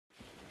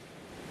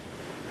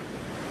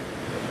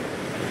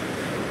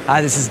Hi,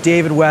 this is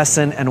David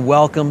Wesson, and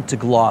welcome to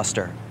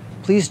Gloucester.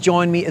 Please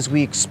join me as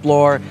we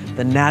explore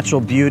the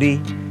natural beauty,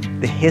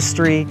 the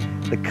history,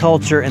 the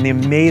culture, and the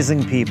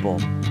amazing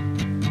people.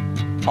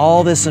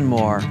 All this and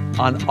more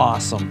on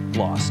Awesome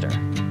Gloucester.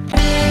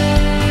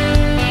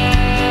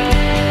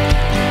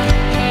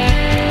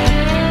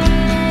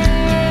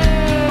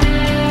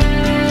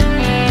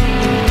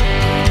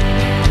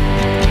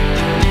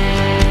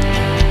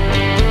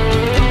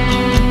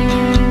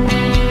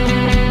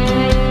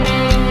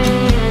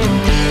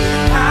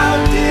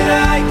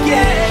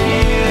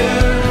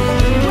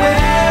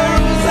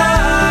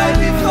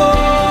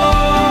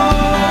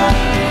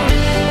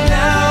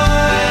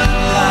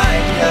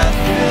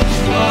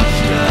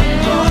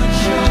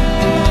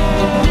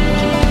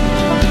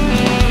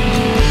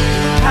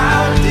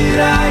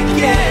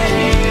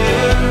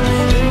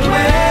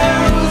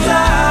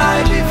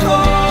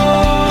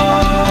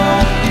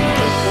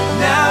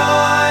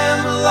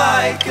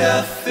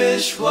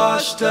 Fish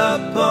washed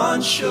up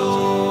on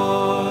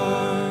shore.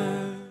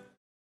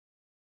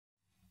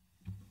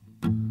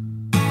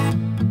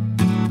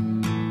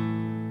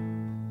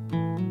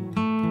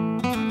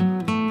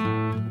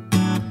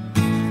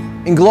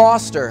 In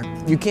Gloucester,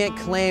 you can't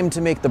claim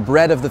to make the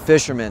bread of the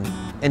fishermen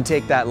and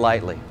take that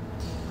lightly.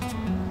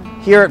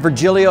 Here at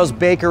Virgilio's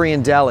Bakery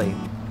and Deli,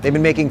 they've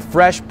been making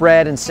fresh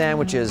bread and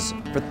sandwiches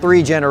for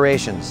 3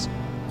 generations.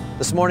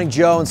 This morning,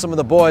 Joe and some of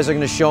the boys are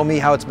going to show me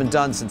how it's been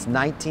done since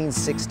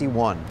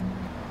 1961.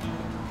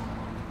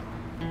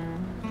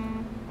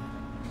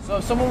 So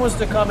if someone was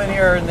to come in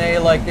here and they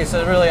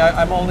said, really,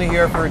 I'm only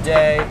here for a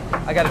day,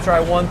 I got to try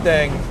one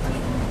thing,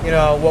 you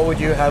know, what would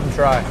you have them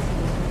try?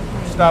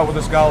 Start with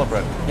the scallop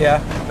bread.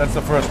 Yeah? That's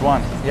the first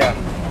one. Yeah.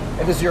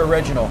 And this is your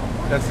original?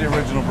 That's the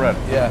original bread.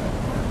 Yeah.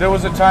 There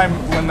was a time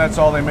when that's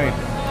all they made.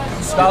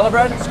 Scallop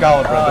bread?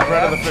 Scallop bread, the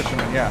bread of the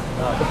fishermen, yeah.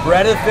 The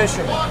bread of the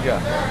fishermen? Yeah.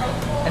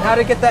 And how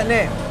did it get that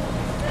name?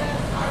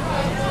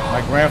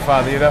 My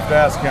grandfather, you'd have to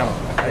ask him.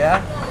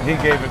 Yeah? He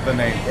gave it the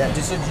name. Yeah.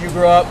 Did you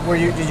grow up?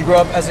 Did you grow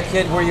up as a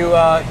kid? Were you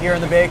here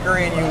in the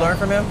bakery and you learned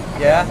from him?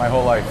 Yeah. My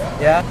whole life.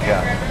 Yeah.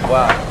 Yeah.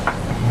 Wow.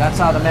 That's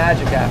how the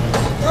magic happens.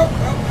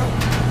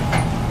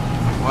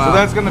 Wow. So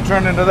that's going to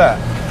turn into that.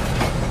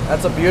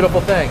 That's a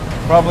beautiful thing.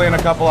 Probably in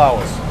a couple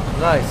hours.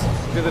 Nice.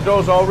 See, the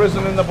dough's all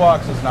risen in the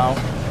boxes now.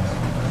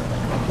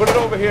 Put it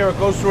over here. It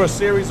goes through a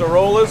series of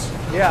rollers.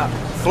 Yeah.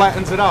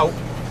 Flattens it out.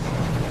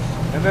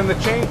 And then the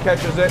chain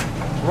catches it,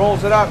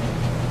 rolls it up,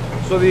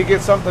 so that you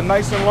get something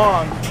nice and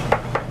long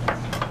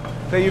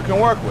that you can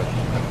work with.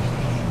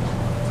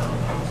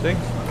 See?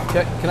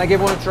 Can I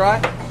give one a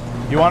try?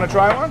 You want to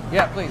try one?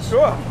 Yeah, please.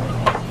 Sure.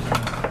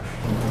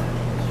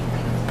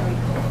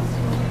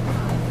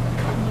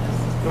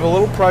 Give a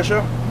little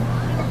pressure.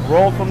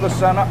 Roll from the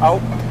center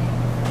out.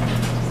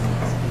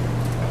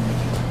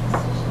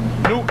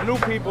 New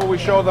people, we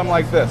show them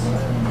like this.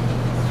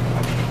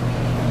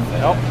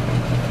 Nope.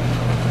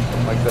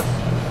 Like this.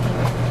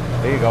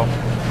 There you go.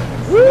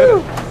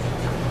 Woo!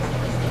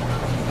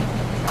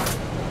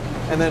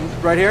 And then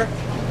right here?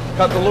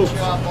 Cut the loops.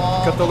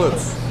 Cut the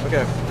loops.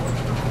 Okay.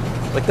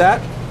 Like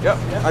that? Yep.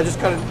 I just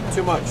cut it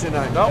too much, didn't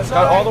I? No,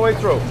 cut all the way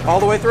through. All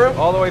the way through?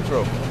 All the way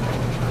through.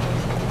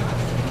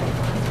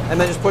 And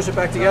then just push it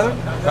back together?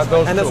 Cut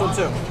those and two. this one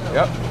too?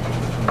 Yep.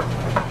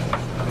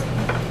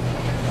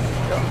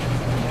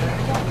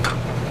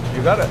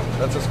 You got it.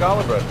 That's a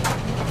scallop bread.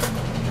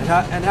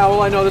 And how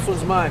will I know this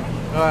one's mine?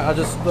 All right, I'll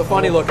just, the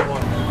funny looking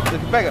one.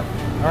 It's bigger.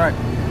 All right.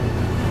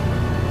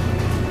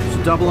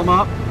 Just double them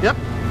up? Yep.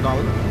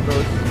 No,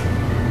 good.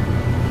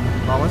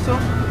 So.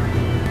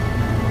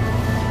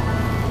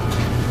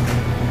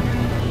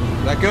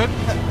 That good?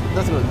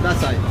 That's good. That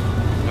side.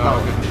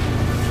 No, good.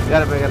 You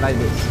gotta make it like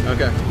this.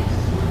 Okay.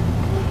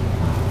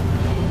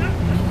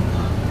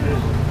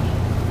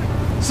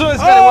 So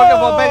it's gonna work out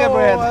for bigger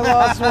bread. I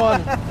lost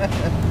one.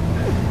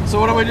 So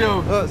what do we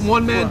do?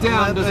 One man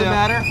down, does it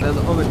matter?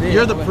 Over there.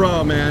 You're the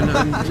pro, man.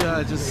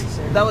 Yeah, just...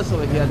 That was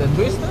over here, the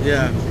twist.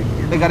 Yeah.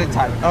 They got it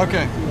tight.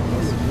 Okay.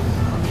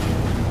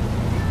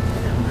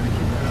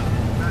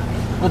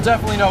 We'll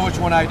definitely know which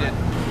one I did.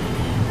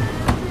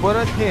 Put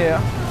it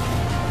here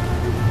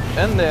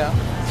and there,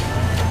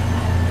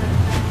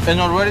 and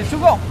you're ready to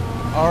go.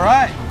 All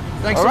right.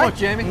 Thanks All so right. much,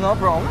 Jamie. No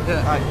problem. Yeah.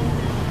 All right.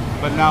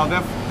 But now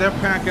they're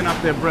packing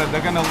up their bread.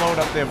 They're going to load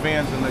up their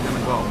vans and they're going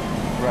to go.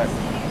 Right.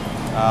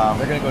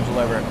 They're going to go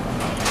deliver it.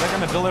 They're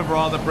going to deliver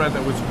all the bread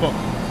that was cooked.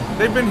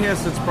 They've been here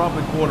since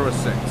probably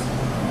 5:45.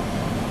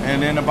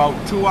 And in about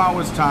 2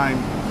 hours'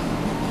 time,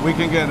 we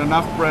can get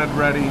enough bread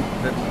ready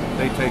that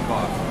they take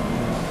off.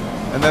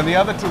 And then the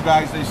other 2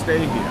 guys, they stay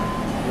here.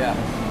 Yeah.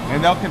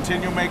 And they'll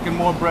continue making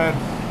more bread.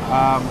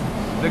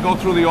 They go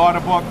through the order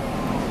book,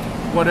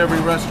 what every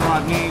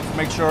restaurant needs,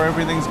 make sure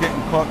everything's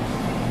getting cooked,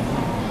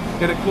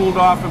 get it cooled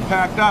off and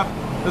packed up.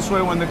 This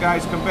way when the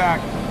guys come back,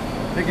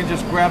 they can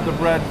just grab the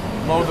bread,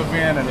 load the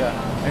van,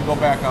 and go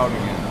back out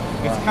again.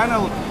 Wow. It's kind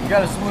of... You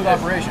got a smooth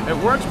operation. It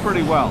works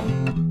pretty well.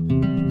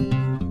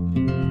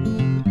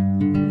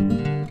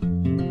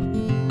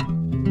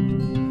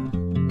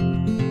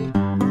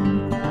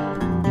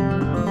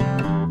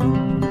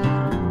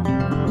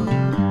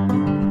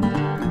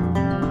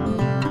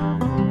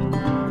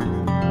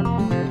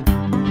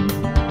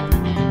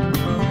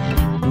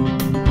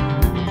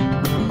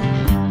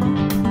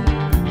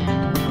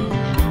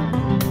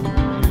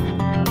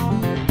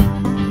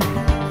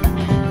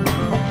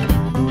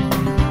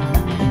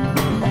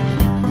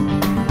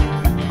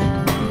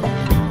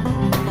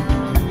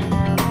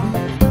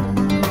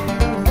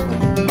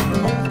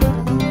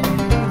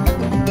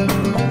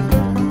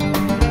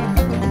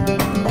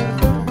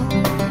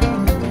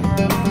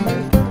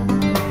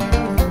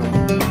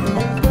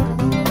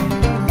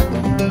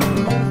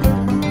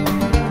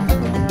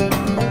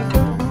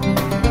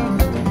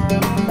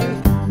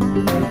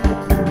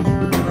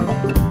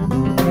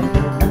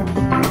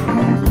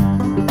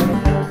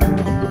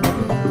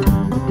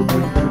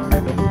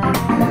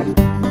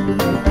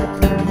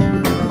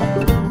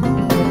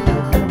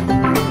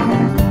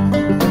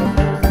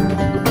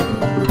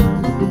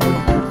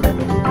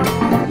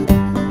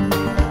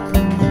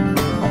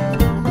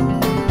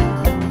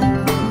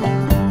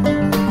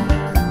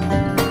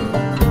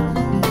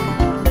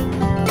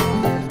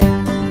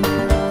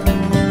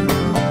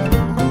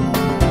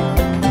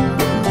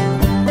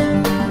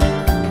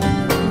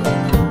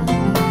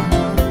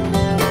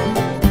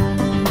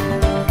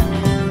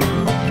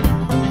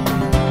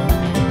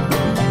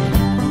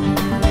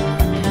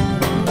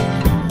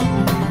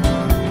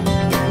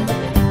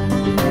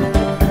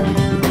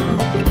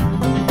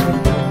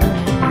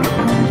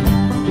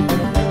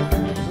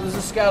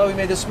 scallop we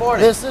made this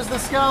morning. This is the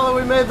scallop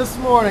we made this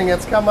morning.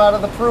 It's come out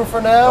of the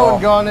proofer now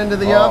and gone into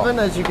the oven.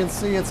 As you can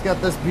see, it's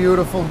got this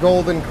beautiful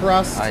golden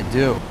crust. I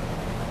do.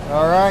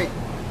 All right,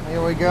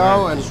 here we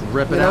go. Right, and just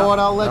rip it you know out. what?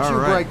 I'll let All you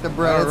right. break the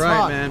bread. All It's right,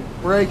 hot. man.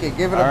 Break it.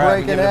 Give it All a right,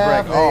 break give in it a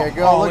half. break. There you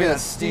go. Look at that it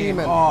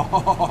steaming.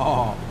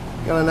 Oh.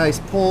 Got a nice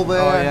pull there.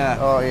 Oh, yeah.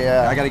 Oh,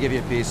 yeah. I got to give you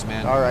a piece,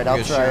 man. All right, We I'll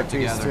gotta try share a it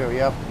piece together. too.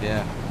 Yep.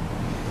 Yeah.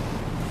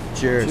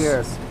 Cheers.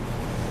 Cheers.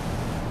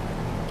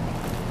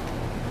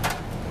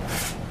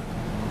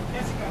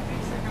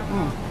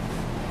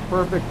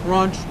 Perfect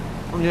crunch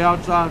on the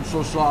outside,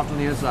 so soft on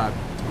the inside.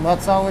 And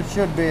that's how it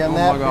should be. And Oh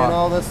that, my God. you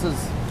know, this is.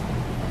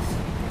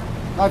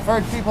 I've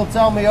heard people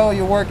tell me, "Oh,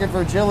 you work at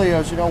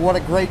Virgilio's. You know what a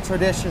great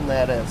tradition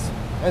that is."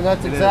 And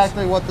that's It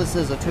exactly what this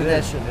is—a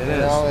tradition. It you is.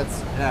 know,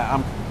 it's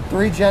Yeah,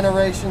 3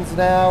 generations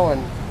now,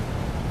 and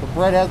the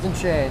bread hasn't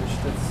changed.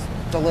 It's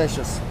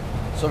delicious.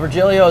 So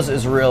Virgilio's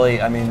is really,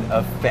 I mean,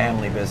 a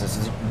family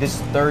business. This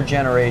is 3rd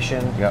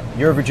generation. Yep.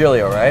 You're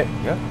Virgilio, right?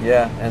 Yeah.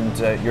 Yeah, and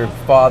your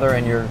father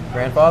and your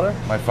grandfather?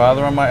 My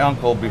father and my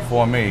uncle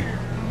before me,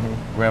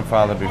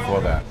 grandfather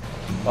before that.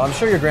 Well, I'm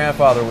sure your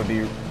grandfather would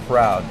be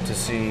proud to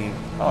see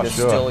this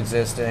sure. still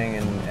existing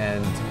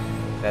and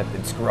that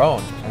it's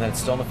grown and that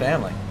it's still in the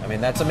family. I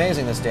mean, that's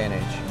amazing this day and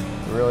age.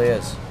 It really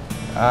is.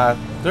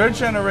 3rd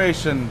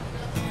generation,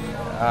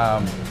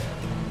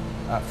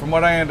 from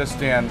what I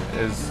understand,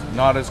 is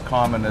not as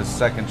common as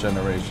 2nd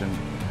generation.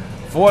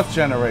 4th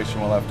generation,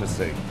 we'll have to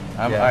see.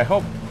 Yeah. I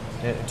hope.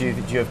 Do you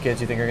have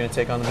kids you think are going to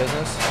take on the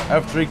business? I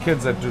have 3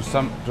 kids that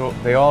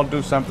they all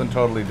do something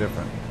totally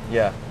different.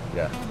 Yeah.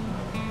 Yeah.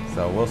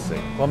 So we'll see.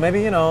 Well,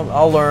 maybe, you know,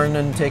 I'll learn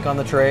and take on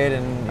the trade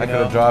and, I could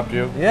have dropped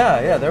you.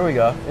 Yeah, there we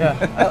go. Yeah,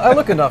 I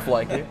look enough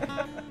like you.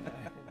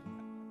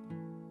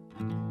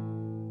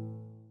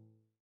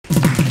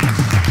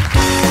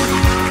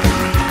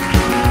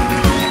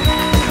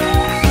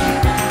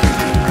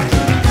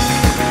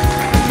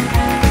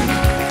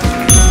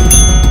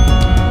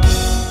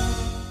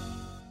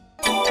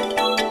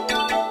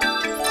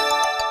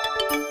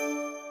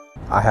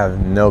 I have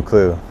no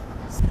clue.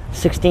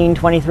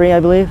 1623, I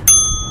believe.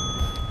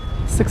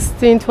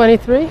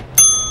 1623.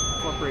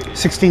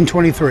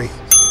 1623.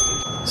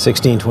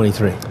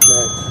 1623.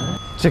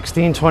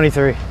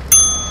 1623.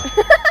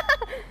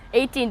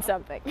 18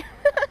 something.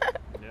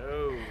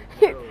 No.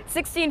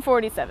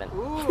 1647.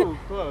 Ooh,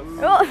 close.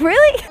 Oh,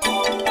 really?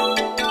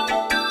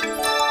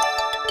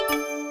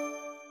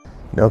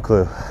 No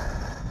clue.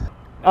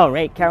 Oh,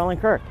 right, Carolyn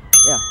Kirk.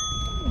 Yeah.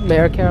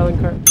 Mayor Carolyn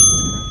Kirk.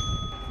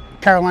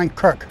 Caroline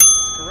Kirk.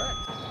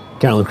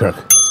 Carolyn Kirk.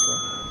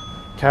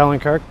 Carolyn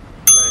Kirk.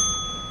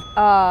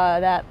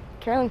 That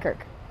Carolyn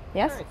Kirk.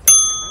 Yes?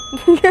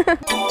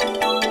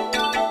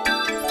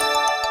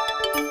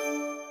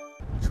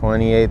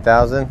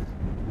 28,000.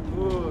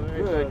 Ooh,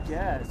 good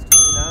guess.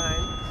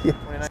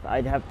 29.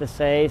 I'd have to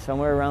say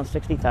somewhere around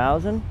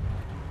 60,000.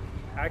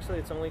 Actually,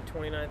 it's only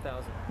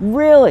 29,000.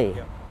 Really?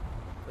 Yep.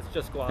 It's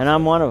just Gloucester. And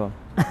I'm one of them.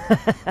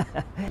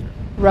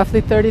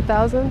 Roughly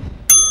 30,000.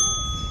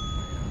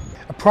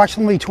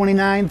 Approximately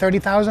 29,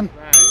 30,000.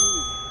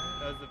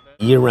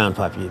 Year-round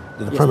population,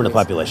 the permanent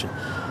population.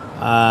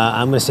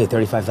 I'm going to say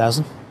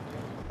 35,000.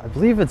 I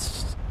believe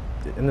it's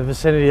in the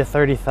vicinity of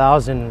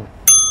 30,000. Nice.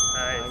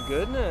 My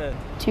goodness.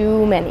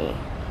 Too many.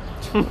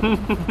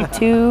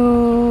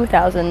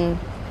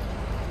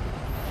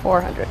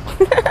 2,400.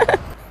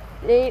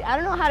 I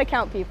don't know how to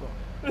count people.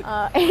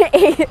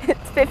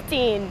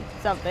 15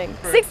 something.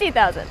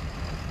 60,000.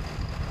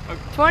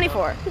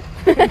 24.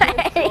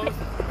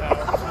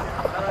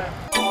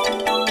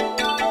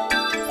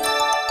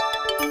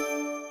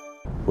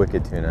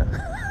 Wicked tuna.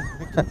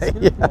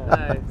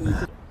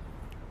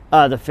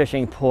 The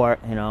fishing port,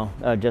 you know,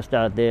 just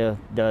the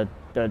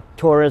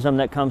tourism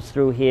that comes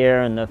through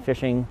here and the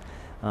fishing,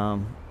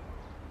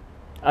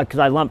 because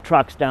I lump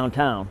trucks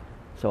downtown,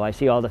 so I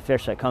see all the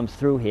fish that comes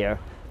through here,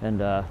 and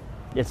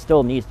it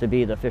still needs to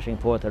be the fishing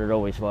port that it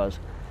always was.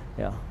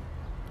 Yeah,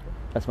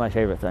 that's my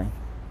favorite thing.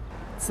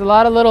 It's a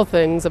lot of little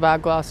things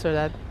about Gloucester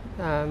that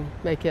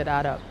make it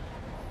add up.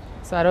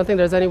 So I don't think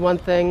there's any one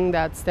thing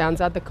that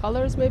stands out. The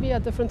colors maybe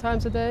at different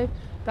times of day,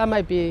 that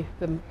might be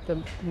the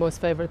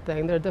most favorite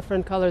thing. There are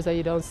different colors that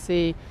you don't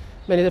see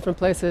many different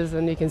places,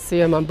 and you can see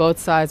them on both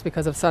sides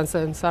because of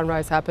sunset and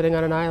sunrise happening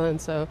on an island.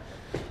 So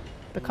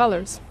the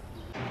colors.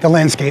 The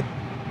landscape.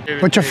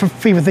 What's your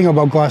favorite thing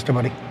about Gloucester,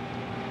 buddy?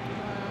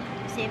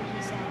 Same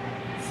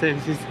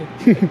she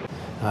said.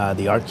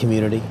 The art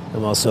community.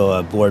 I'm also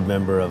a board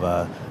member of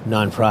a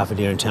nonprofit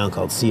here in town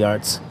called Sea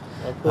Arts.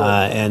 It's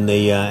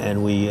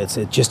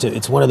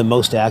one of the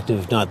most active,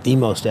 if not the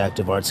most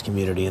active, arts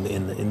community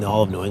in the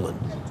whole of New England.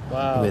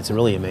 Wow. I mean, it's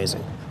really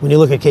amazing. When you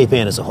look at Cape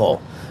Ann as a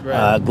whole,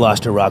 Right.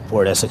 Gloucester,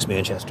 Rockport, Essex,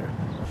 Manchester.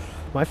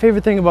 My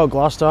favorite thing about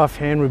Gloucester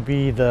offhand would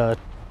be the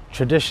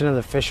tradition of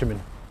the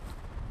fishermen.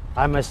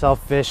 I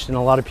myself fished, and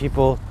a lot of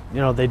people, you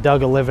know, they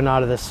dug a living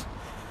out of this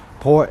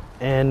port,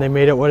 and they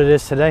made it what it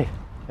is today.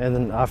 And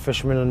then our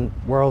fishermen are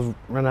world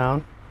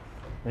renowned,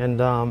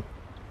 and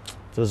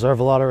deserve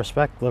a lot of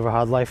respect, live a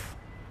hard life.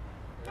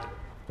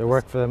 They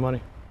work for their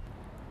money.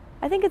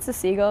 I think it's the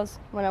seagulls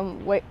when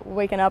I'm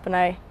waking up and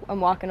I'm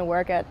walking to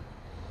work at,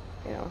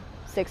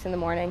 6 in the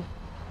morning.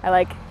 I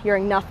like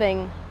hearing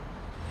nothing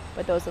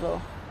but those little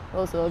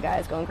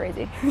guys going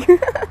crazy.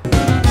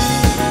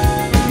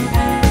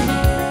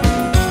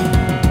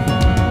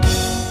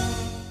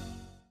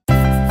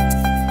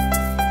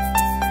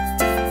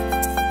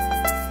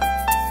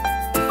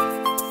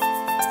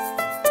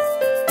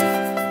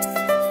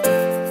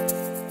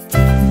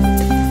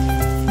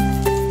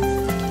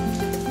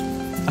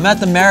 I'm at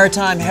the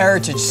Maritime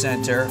Heritage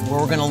Center, where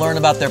we're going to learn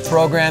about their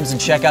programs and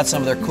check out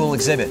some of their cool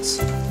exhibits.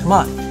 Come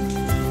on.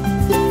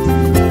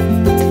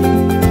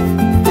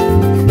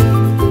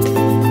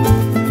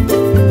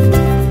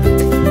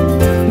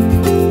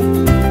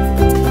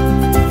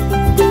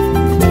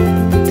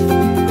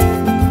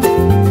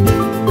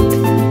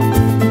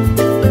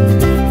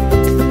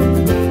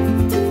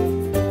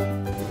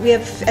 We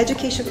have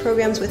education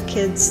programs with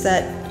kids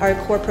that our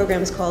core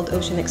program is called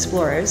Ocean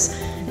Explorers,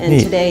 and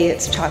Neat. Today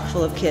it's chock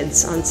full of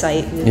kids on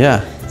site.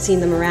 We've seen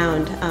them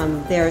around.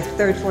 They're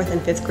 3rd, 4th,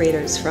 and 5th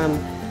graders from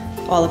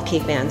all of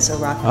Cape Ann, so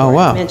Rockport,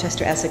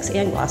 Manchester, Essex,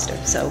 and Gloucester.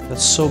 So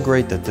that's so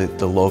great that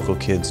the local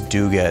kids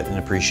do get an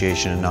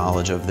appreciation and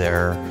knowledge of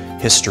their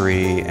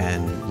history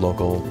and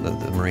local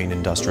the marine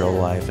industrial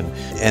life,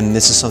 and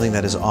this is something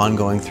that is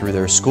ongoing through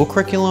their school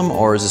curriculum,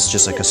 or is this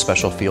just like a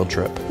special field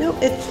trip? No,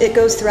 it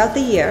goes throughout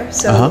the year.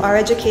 So our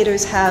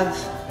educators have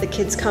the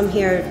kids come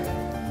here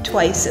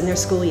twice in their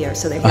school year.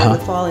 So they're here in the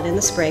fall and in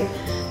the spring.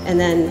 And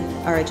then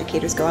our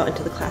educators go out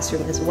into the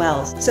classroom as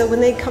well. So when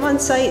they come on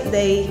site,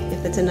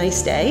 if it's a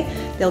nice day,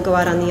 they'll go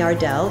out on the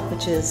Ardell,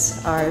 which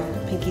is our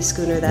pinky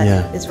schooner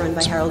that is run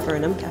by Harold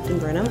Burnham, Captain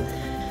Burnham.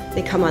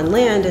 They come on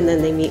land and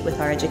then they meet with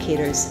our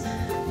educators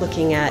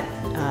looking at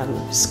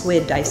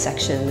squid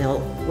dissection. They'll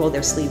roll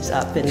their sleeves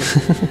up and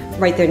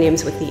write their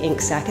names with the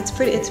ink sac. It's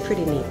pretty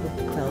neat with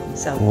the quill.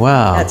 So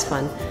that's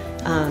fun.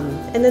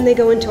 And then they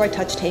go into our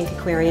touch tank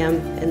aquarium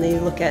and they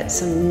look at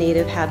some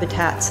native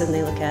habitats and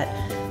they look at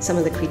some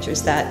of the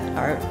creatures that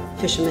our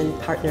fishermen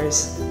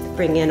partners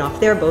bring in off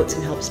their boats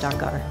and help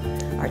stock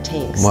our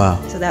tanks. Wow.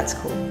 So that's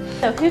cool.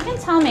 So who can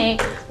tell me,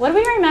 what do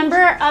we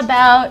remember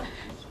about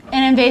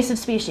an invasive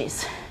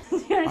species?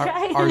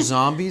 Are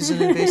zombies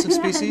an invasive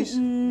species?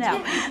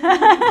 No.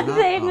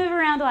 They move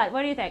around a lot.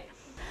 What do you think?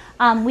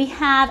 We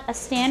have a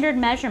standard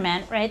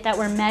measurement, right, that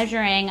we're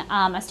measuring,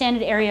 a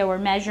standard area we're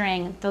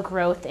measuring the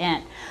growth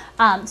in.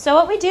 So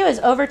what we do is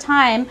over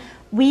time,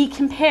 we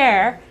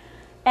compare,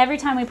 every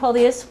time we pull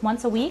these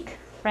once a week,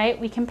 right,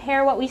 we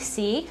compare what we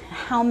see,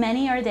 how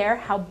many are there,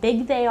 how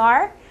big they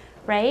are,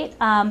 right,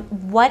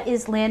 what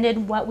is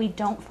landed, what we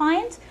don't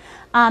find,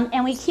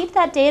 and we keep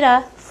that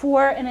data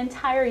for an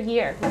entire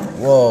year.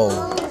 Whoa,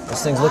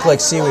 those things look like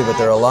seaweed, but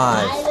they're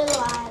alive.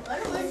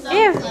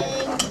 Ew.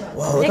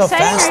 Whoa, look how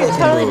fast they can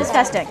totally move.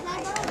 Disgusting.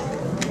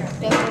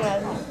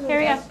 Here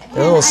we go.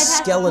 They're little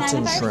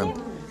skeleton shrimp.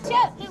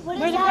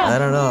 Where's it go? I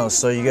don't know,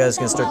 so you guys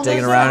can start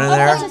digging around in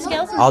there?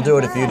 I'll do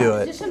it if you do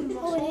it.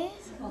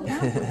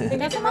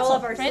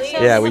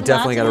 Yeah, we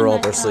definitely got to roll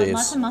up our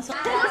sleeves.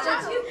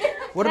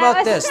 What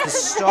about this? The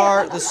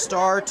star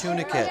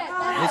tunicate.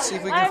 Let's see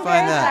if we can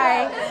find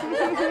that.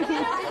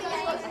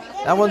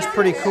 That one's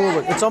pretty cool.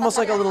 It's almost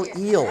like a little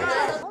eel.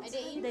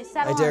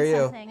 I dare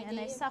you.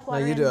 No,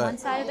 you do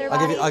it.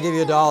 I'll give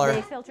you $1.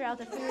 They filter out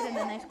the food and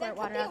then they squirt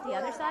water out the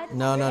other side.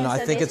 No. I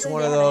think it's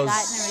one of those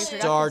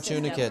star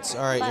tunicates.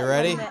 All right, you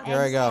ready? Here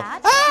I go.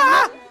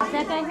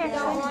 That guy here.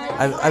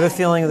 I have a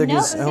feeling they're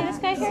just. I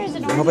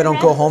hope I don't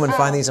go home and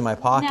find these in my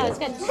pocket. No, it's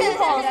got 2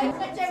 holes.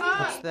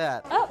 What's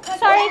that? Oh,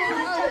 sorry.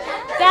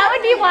 That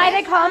would be why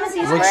they call him a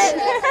sea squirt.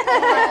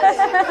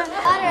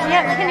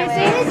 Yep, can you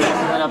see?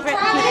 Little bit.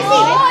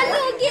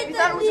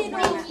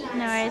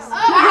 No worries.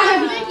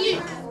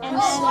 And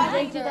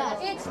then do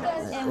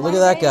that. Look at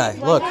that guy.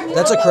 Look,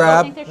 that's a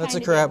crab. That's a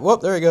crab.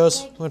 Whoop, there he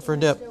goes. Went for a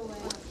dip.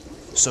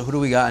 So who do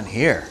we got in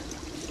here?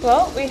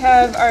 Well, we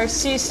have our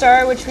sea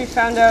star, which we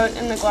found out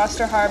in the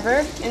Gloucester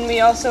Harbor, and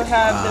we also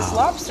have this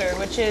lobster,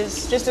 which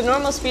is just a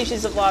normal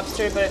species of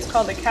lobster, but it's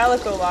called a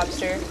calico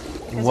lobster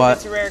because of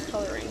its rare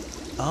coloring.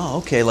 Oh,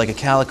 okay, like a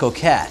calico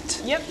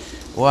cat. Yep.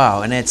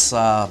 Wow, and it's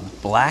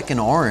black and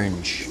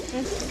orange.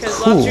 Because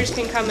lobsters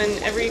can come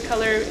in every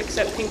color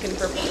except pink and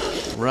purple.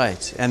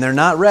 Right, and they're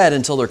not red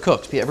until they're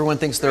cooked. Everyone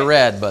thinks they're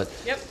red, but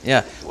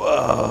yeah.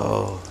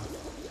 Whoa.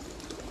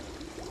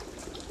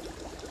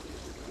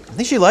 I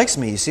think she likes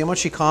me. You see how much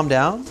she calmed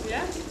down?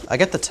 Yeah. I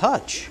get the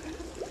touch.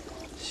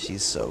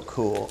 She's so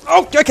cool.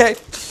 Oh, okay.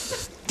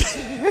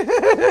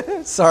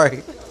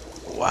 Sorry.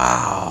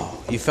 Wow,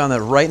 you found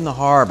that right in the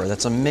harbor.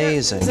 That's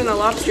amazing. It's in a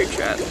lobster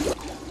trap.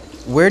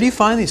 Where do you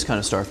find these kind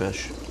of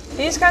starfish?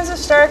 These kinds of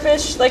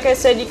starfish, like I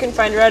said, you can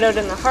find right out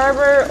in the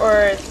harbor,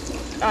 or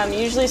you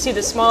usually see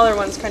the smaller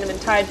ones kind of in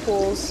tide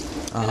pools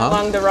and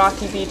along the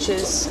rocky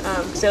beaches,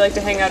 because they like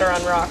to hang out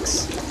around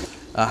rocks.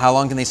 How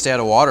long can they stay out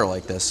of water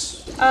like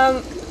this?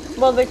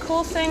 Well, the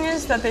cool thing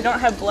is that they don't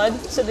have blood,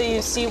 so they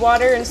use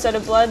seawater instead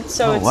of blood,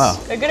 so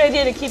it's a good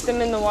idea to keep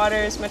them in the water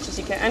as much as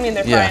you can. I mean,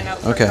 they're fine out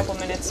for a couple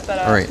minutes, but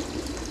All right.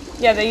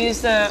 Yeah, they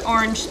use the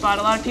orange spot.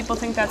 A lot of people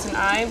think that's an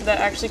eye, but that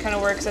actually kind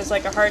of works as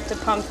like a heart to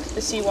pump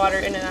the seawater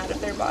in and out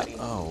of their body.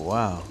 Oh,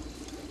 wow.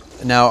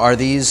 Now, are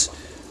these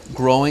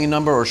growing in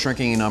number or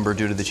shrinking in number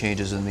due to the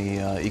changes in the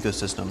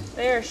ecosystem?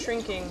 They are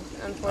shrinking,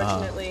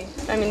 unfortunately.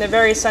 I mean, they're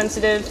very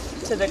sensitive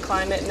to the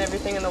climate and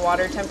everything, and the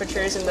water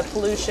temperatures and the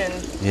pollution.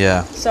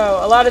 Yeah. So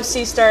a lot of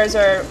sea stars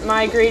are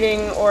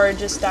migrating or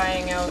just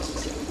dying out,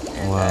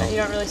 and Wow. you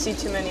don't really see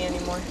too many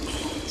anymore.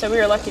 So we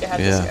were lucky to have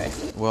this guy.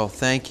 Well,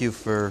 thank you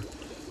for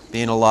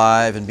being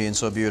alive and being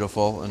so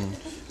beautiful. And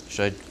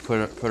should I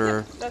put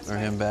her or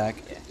him back?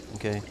 Yeah.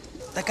 Okay.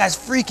 That guy's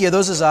freaky. Are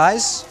those his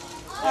eyes?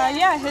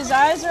 Yeah, his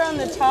eyes are on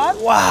the top.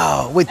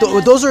 Wow. Wait,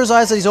 those are his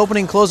eyes that he's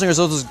opening and closing, or are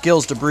those his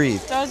gills to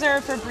breathe? Those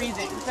are for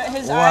breathing, but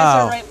his Wow. eyes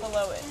are right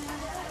below it.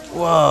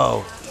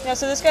 Whoa. Yeah,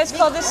 so this guy's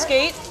called the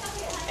skate,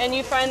 and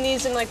you find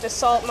these in like the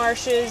salt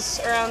marshes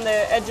around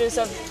the edges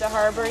of the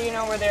harbor, you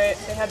know, where they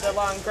have the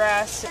long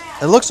grass.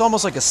 It looks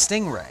almost like a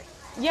stingray.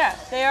 Yeah,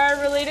 they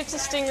are related to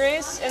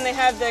stingrays, and they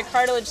have the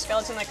cartilage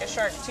skeleton like a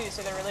shark too,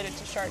 so they're related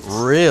to sharks.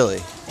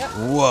 Really? Yep.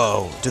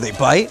 Whoa. Do they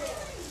bite?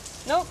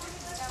 Nope.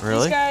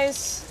 Really?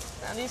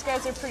 These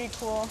guys are pretty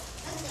cool.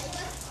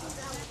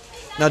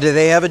 Now, do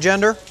they have a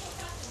gender?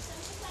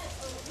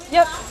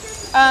 Yep.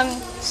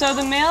 So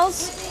the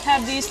males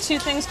have these two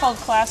things called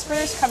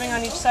claspers coming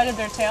on each side of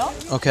their tail.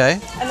 Okay.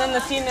 And then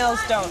the females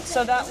don't.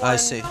 So that one I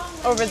see.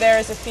 over there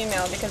is a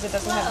female because it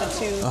doesn't have the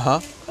two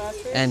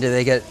claspers. And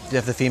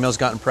have the females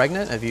gotten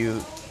pregnant? Have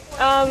you?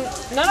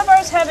 None of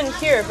ours have in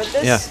here, but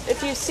this, Yeah.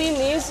 if you've seen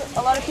these,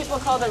 a lot of people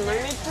call them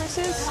mermaid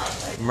purses.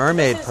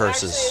 Mermaid This is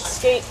purses. actually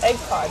a skate egg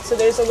pod, so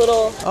there's a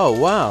little, Oh,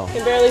 wow. you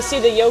can barely see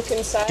the yolk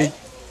inside.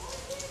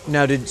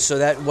 So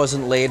that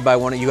wasn't laid by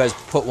one of you guys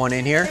put one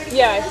in here?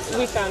 Yeah,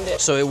 we found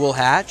it. So it will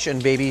hatch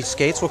and baby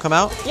skates will come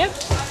out? Yep.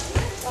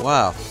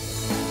 Wow.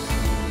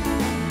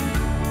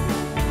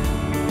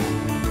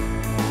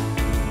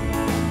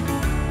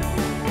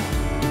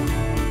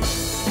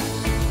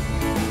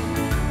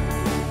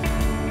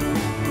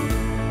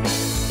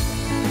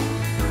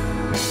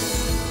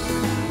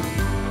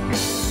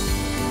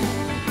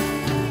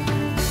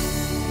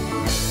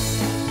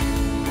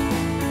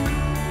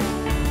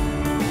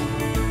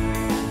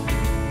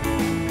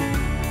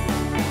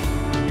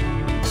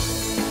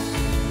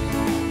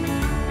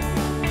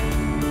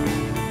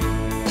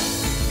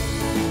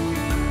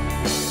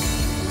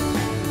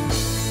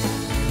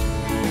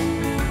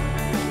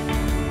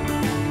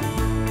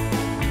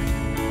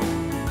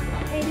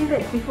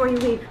 Before you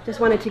leave, just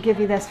wanted to give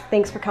you this.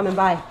 Thanks for coming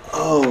by.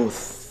 Oh,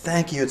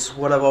 thank you. It's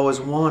what I've always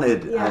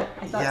wanted. Yeah,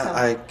 I thought so.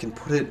 I can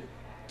put it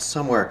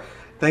somewhere.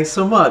 Thanks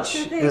so much.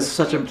 Sure thing. It's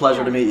such a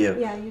pleasure to meet you.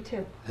 Yeah, you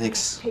too.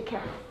 Thanks. Take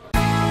care.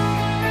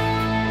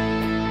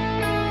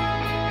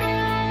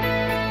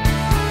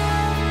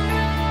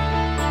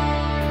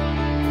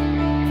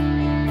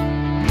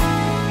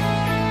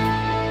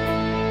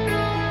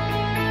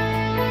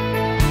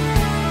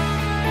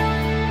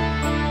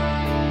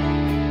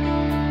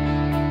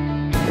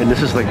 And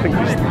this is, I think,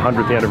 the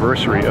 100th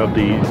anniversary of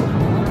the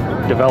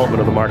development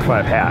of the Mark V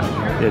hat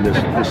in this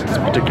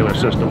particular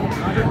system.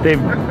 They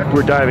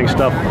were diving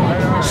stuff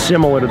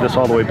similar to this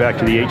all the way back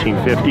to the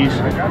 1850s,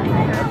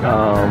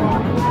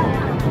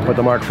 but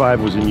the Mark V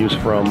was in use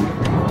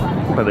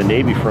by the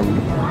Navy from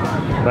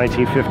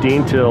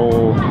 1915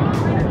 till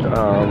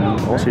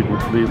I'll say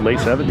the late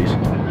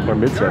 70s or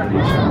mid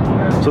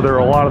 70s. So there are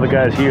a lot of the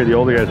guys here, the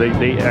older guys,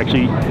 they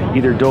actually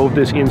either dove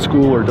this in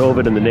school or dove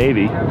it in the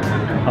Navy,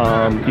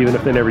 even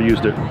if they never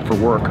used it for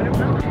work.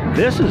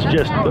 This is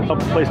just a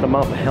place to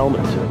mount the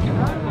helmet to.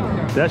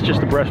 That's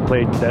just the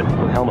breastplate that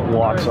the helmet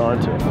locks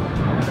onto.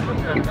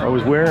 I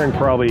was wearing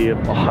probably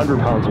 100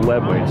 pounds of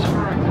lead weights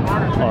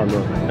on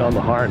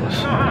the harness.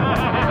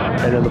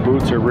 And then the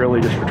boots are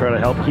really just to try to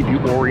help keep you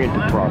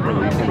oriented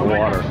properly in the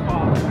water.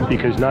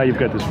 Because now you've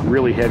got this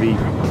really heavy,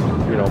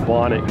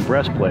 bonnet and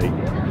breastplate.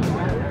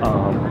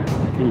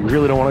 And you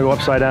really don't want to go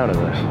upside down in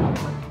this.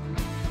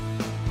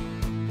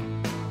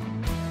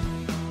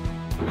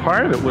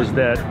 Part of it was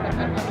that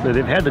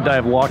they've had the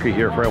dive locker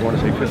here for, I want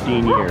to say,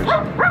 15 years.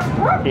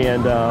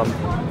 And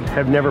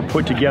have never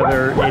put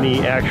together any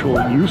actual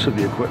use of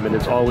the equipment.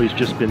 It's always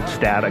just been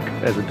static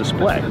as a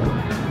display.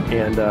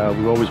 And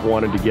we've always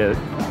wanted to get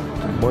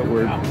to the point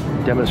where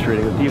we're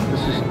demonstrating that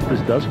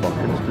this does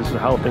function. This is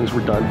how things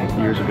were done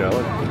years ago,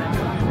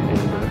 and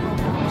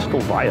it's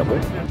still viable.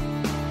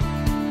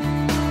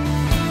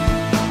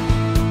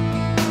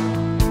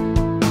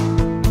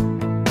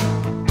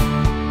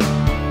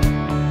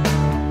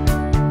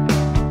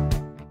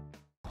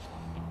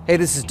 Hey,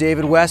 this is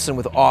David Wesson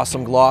with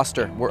Awesome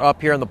Gloucester. We're up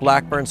here on the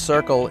Blackburn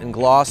Circle in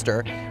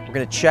Gloucester. We're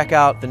going to check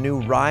out the new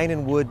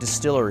Ryan & Wood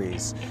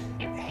distilleries.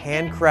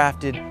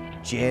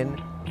 Handcrafted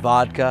gin,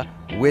 vodka,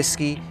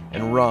 whiskey,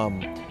 and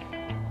rum.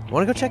 You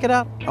want to go check it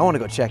out? I want to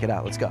go check it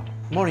out. Let's go.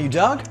 Morning, you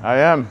Doug? I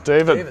am,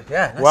 David. David,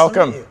 yeah, nice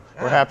welcome. To meet you.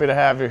 We're happy to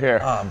have you here.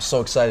 Oh, I'm so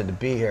excited to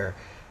be here.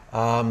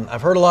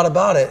 I've heard a lot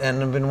about it,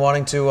 and I've been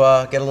wanting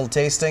to get a little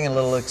tasting and a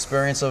little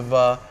experience of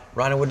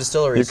Ryan and Wood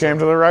Distillery. You came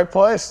to the right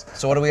place.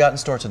 So what do we got in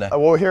store today?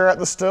 Well, here at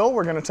the still,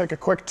 we're going to take a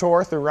quick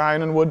tour through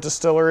Ryan and Wood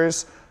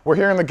Distilleries. We're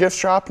here in the gift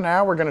shop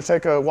now. We're going to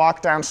take a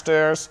walk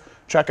downstairs,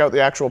 check out the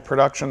actual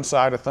production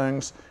side of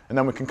things, and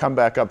then we can come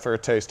back up for a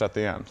taste at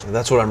the end.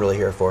 That's what I'm really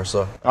here for,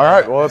 so. All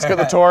right, well, let's get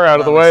the tour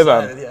out of the way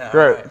then. Yeah,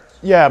 Great. right.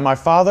 Yeah, my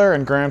father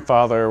and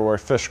grandfather were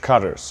fish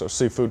cutters, so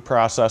seafood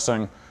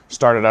processing.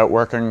 Started out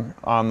working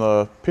on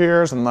the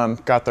piers and then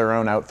got their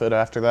own outfit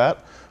after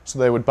that. So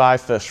they would buy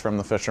fish from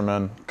the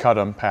fishermen, cut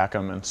them, pack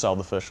them, and sell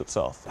the fish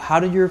itself. How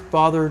did your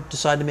father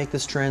decide to make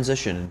this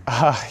transition?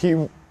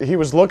 He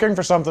was looking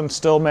for something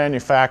still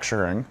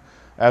manufacturing.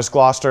 As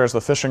Gloucester, as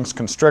the fishing's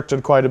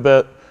constricted quite a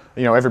bit,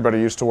 you know, everybody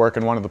used to work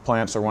in one of the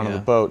plants or one of the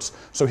boats.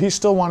 So he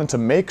still wanted to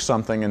make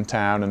something in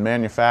town and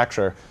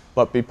manufacture,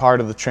 but be part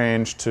of the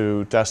change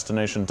to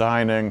destination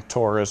dining,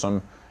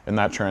 tourism, in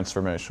that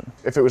transformation.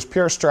 If it was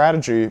pure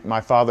strategy,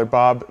 my father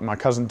Bob, my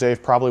cousin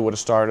Dave probably would have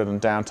started in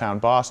downtown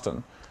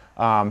Boston.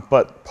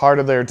 But part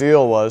of their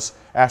deal was,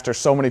 after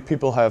so many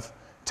people have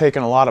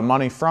taken a lot of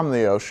money from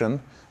the ocean,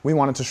 we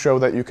wanted to show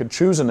that you could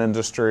choose an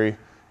industry,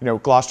 you know,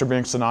 Gloucester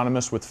being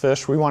synonymous with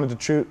fish, we wanted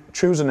to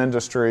choose an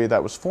industry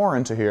that was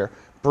foreign to here,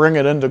 bring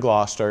it into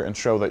Gloucester and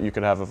show that you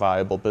could have a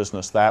viable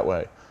business that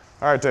way.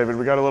 All right, David,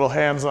 we got a little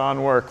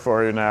hands-on work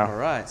for you now. All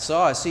right, so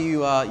I see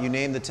you you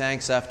named the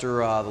tanks after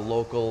the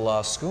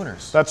local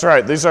schooners. That's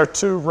right, these are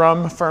 2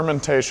 rum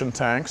fermentation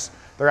tanks.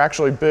 They're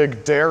actually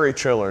big dairy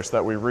chillers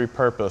that we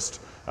repurposed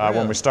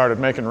when we started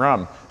making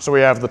rum. So we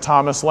have the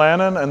Thomas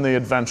Lannon and the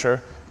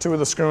Adventure, 2 of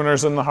the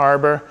schooners in the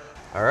harbor.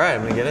 All right,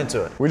 I'm gonna get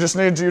into it. We just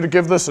need you to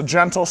give this a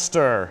gentle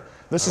stir.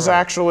 This is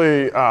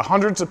actually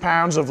hundreds of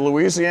pounds of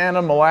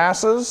Louisiana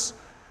molasses,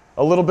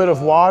 a little bit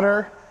of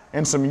water,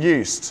 and some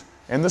yeast.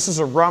 And this is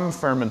a rum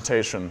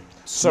fermentation.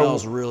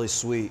 Smells really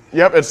sweet.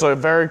 Yep, it's a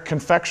very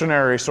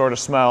confectionery sort of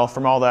smell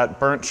from all that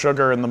burnt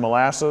sugar in the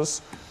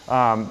molasses.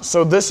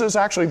 So this is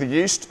actually the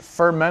yeast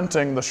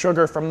fermenting the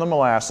sugar from the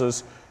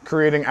molasses,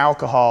 creating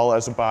alcohol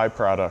as a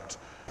byproduct.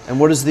 And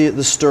what is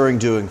the stirring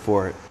doing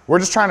for it? We're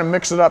just trying to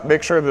mix it up,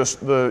 make sure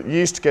the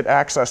yeast get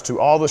access to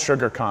all the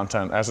sugar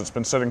content as it's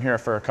been sitting here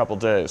for a couple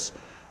days.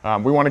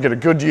 We want to get a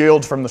good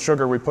yield from the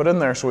sugar we put in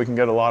there so we can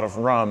get a lot of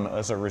rum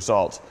as a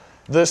result.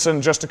 This,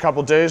 in just a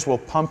couple days, we'll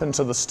pump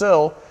into the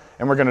still,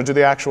 and we're going to do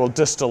the actual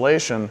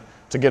distillation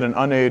to get an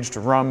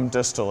unaged rum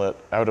distillate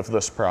out of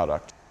this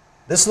product.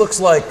 This looks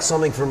like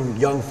something from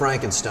Young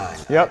Frankenstein.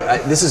 Yep.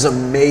 This is an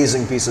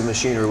amazing piece of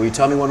machinery. Will you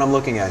tell me what I'm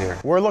looking at here?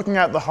 We're looking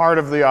at the heart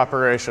of the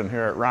operation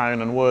here at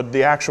Ryan and Wood,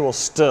 the actual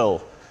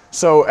still.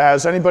 So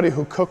as anybody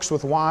who cooks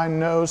with wine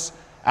knows,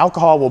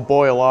 alcohol will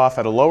boil off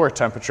at a lower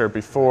temperature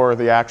before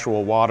the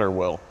actual water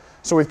will.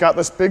 So we've got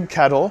this big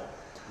kettle.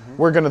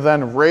 We're going to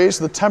then raise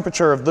the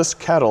temperature of this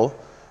kettle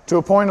to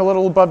a point a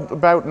little above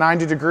about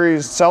 90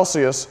 degrees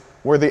Celsius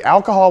where the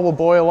alcohol will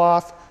boil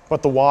off,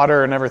 but the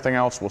water and everything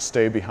else will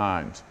stay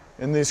behind.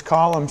 In these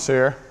columns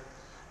here,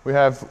 we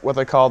have what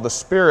they call the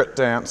spirit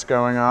dance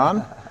going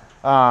on.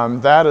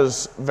 That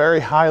is very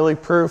highly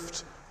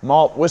proofed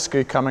malt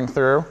whiskey coming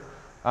through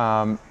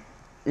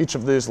each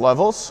of these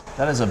levels.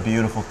 That is a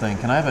beautiful thing.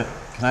 Can I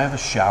have a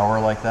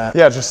shower like that?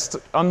 Yeah, just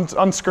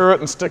unscrew it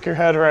and stick your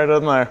head right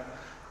in there.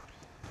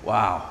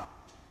 Wow.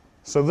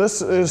 So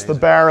this is the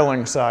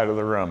barreling side of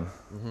the room.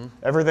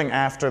 Everything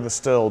after the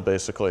still,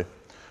 basically.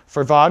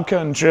 For vodka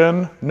and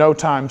gin, no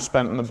time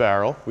spent in the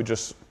barrel. We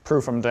just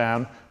proof them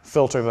down,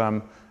 filter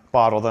them,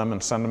 bottle them,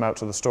 and send them out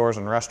to the stores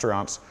and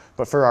restaurants.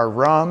 But for our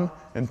rum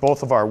and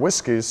both of our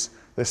whiskeys,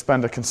 they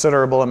spend a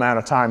considerable amount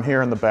of time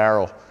here in the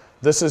barrel.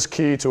 This is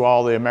key to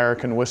all the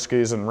American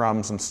whiskeys and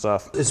rums and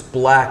stuff. It's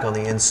black on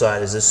the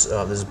inside. Is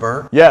this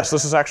burnt? Yes,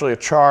 this is actually a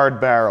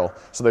charred barrel.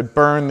 So they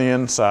burn the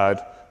inside,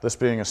 this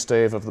being a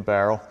stave of the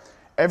barrel.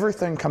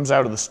 Everything comes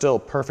out of the still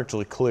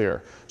perfectly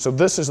clear. So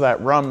this is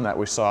that rum that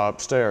we saw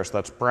upstairs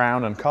that's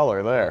brown in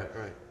color there.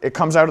 Right. It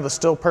comes out of the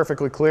still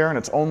perfectly clear, and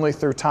it's only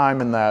through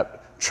time in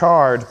that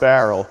charred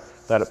barrel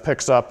that it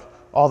picks up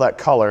all that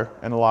color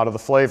and a lot of the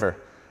flavor.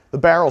 The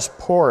barrel's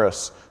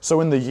porous,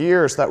 so in the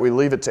years that we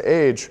leave it to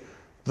age,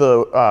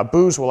 the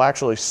booze will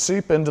actually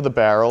seep into the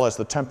barrel as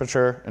the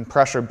temperature and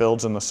pressure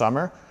builds in the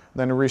summer,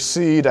 then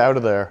recede out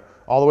of there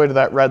all the way to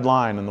that red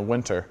line in the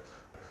winter.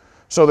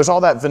 So there's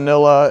all that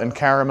vanilla and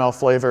caramel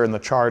flavor in the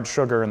charred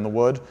sugar in the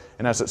wood,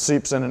 and as it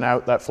seeps in and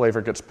out, that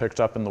flavor gets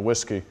picked up in the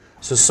whiskey.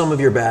 So some of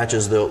your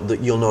batches,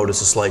 you'll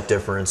notice a slight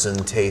difference in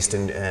taste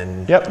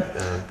and Yep.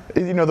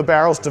 You know, the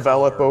barrels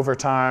develop over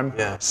time.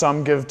 Yeah.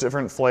 Some give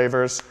different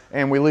flavors,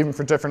 and we leave them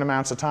for different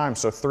amounts of time,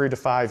 so 3 to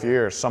 5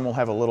 years. Some will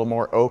have a little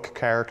more oak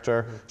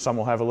character, some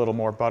will have a little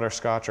more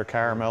butterscotch or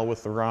caramel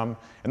with the rum,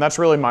 and that's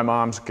really my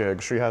mom's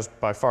gig. She has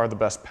by far the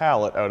best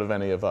palate out of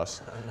any of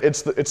us.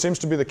 It seems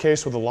to be the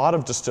case with a lot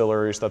of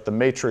distilleries that the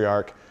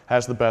matriarch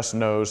has the best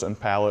nose and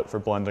palate for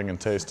blending and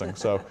tasting.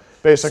 So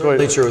basically,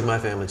 certainly true with my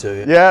family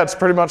too. Yeah, it's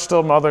pretty much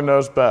still mother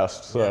knows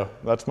best. So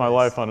that's my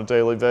life on a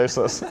daily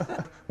basis.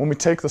 When we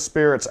take the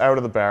spirits out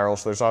of the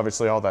barrels, there's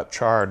obviously all that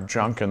charred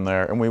junk in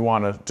there, and we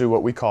want to do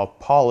what we call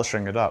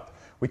polishing it up.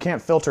 We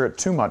can't filter it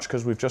too much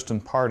because we've just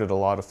imparted a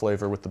lot of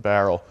flavor with the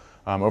barrel.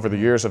 over the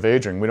years of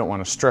aging. We don't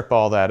want to strip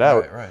all that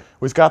out. Right.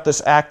 We've got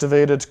this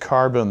activated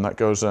carbon that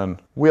goes in.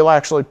 We'll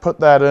actually put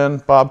that in.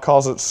 Bob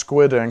calls it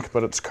squid ink,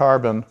 but it's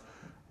carbon.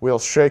 We'll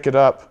shake it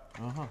up.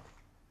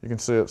 You can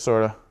see it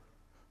sort of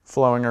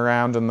flowing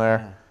around in there.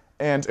 Yeah.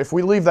 And if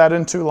we leave that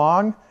in too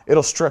long,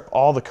 it'll strip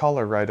all the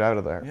color right out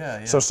of there.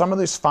 Yeah. So some of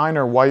these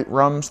finer white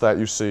rums that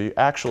you see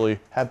actually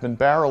have been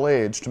barrel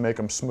aged to make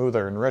them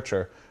smoother and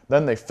richer.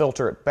 Then they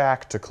filter it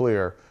back to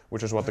clear,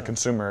 which is what the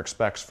consumer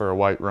expects for a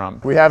white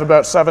rum. We have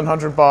about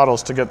 700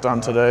 bottles to get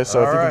done today,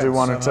 so if you could do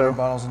one or two.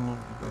 Bottles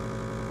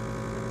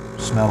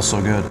smells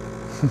so good.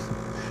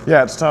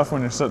 Yeah, it's tough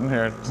when you're sitting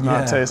here to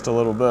not taste a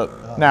little bit.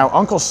 Now,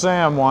 Uncle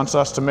Sam wants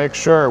us to make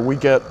sure we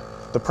get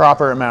the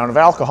proper amount of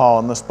alcohol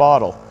in this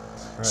bottle.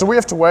 Right. So we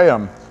have to weigh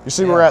them. You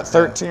see we're at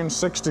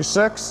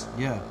 1366?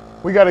 Yeah.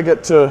 We got to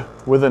get to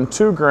within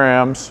 2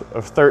 grams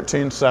of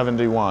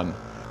 1371.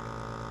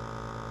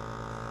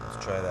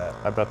 Let's try that.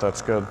 I bet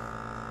that's good.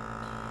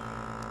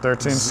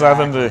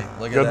 1370.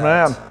 Exactly. Good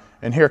man.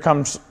 And here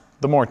comes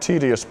the more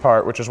tedious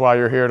part, which is why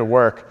you're here to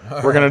work.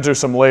 We're going to do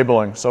some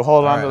labeling. So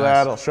hold on to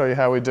that. I'll show you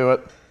how we do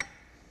it.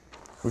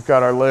 We've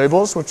got our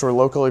labels, which were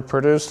locally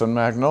produced in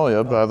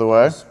Magnolia, by the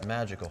way. That's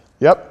magical.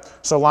 Yep.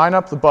 So line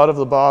up the butt of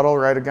the bottle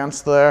right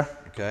against there.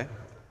 Okay.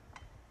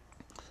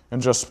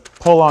 And just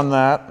pull on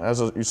that as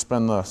you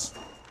spin this.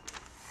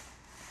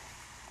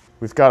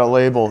 We've got to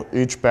label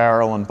each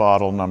barrel and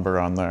bottle number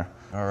on there.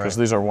 All right. Because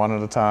these are one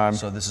at a time.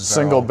 So this is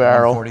single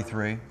barrel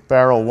 143.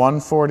 Barrel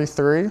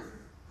 143.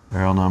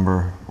 Barrel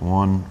number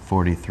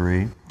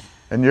 143.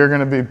 And you're going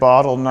to be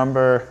bottle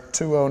number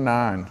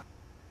 209.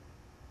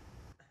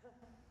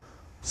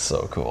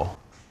 So cool.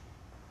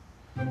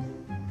 All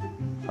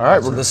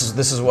right. So this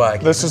is why.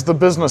 This is the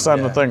business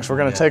end of things. We're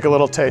going to take a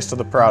little taste of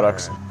the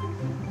products. Right.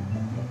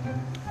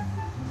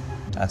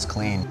 That's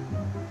clean.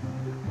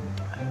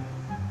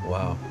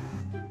 Wow.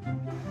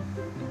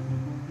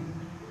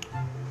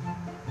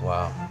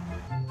 Wow.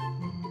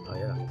 Oh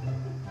yeah.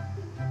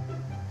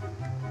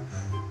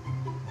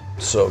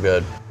 So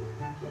good.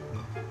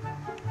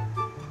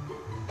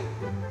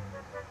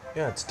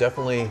 Yeah, it's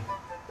definitely,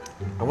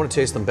 I want to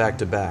taste them back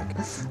to back.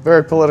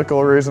 Very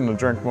political reason to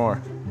drink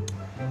more.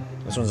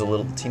 This one's a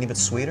little teeny bit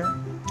sweeter.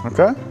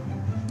 Okay.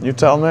 You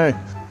tell me.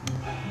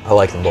 I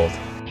like them both.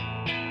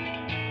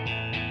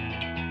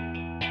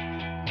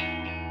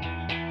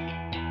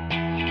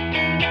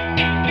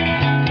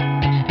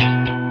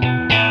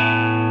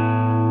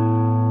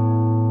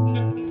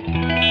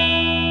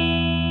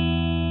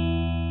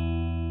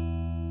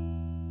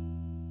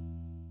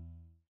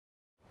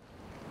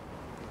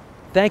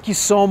 Thank you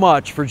so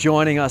much for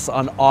joining us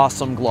on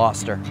Awesome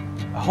Gloucester.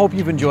 I hope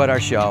you've enjoyed our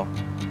show.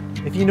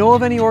 If you know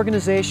of any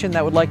organization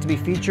that would like to be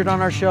featured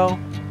on our show,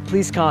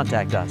 please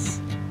contact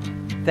us.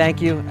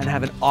 Thank you and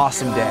have an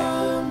awesome day.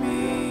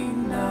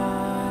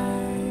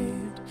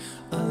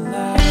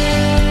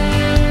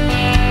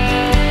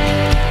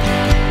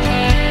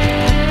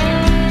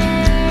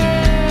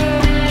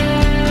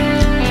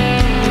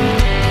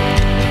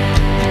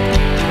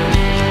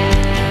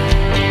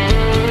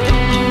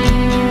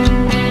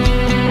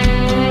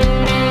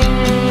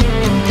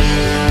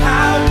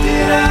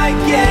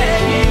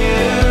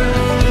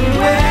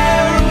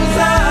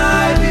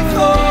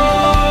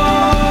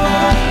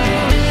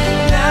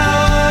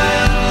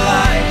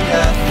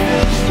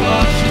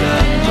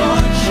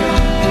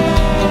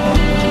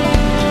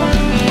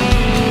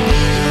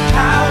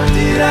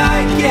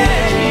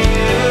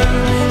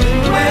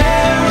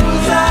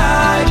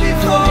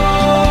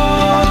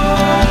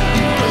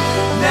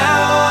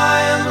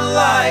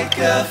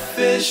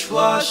 Fish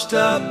washed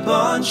up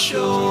on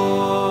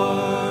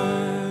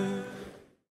shore.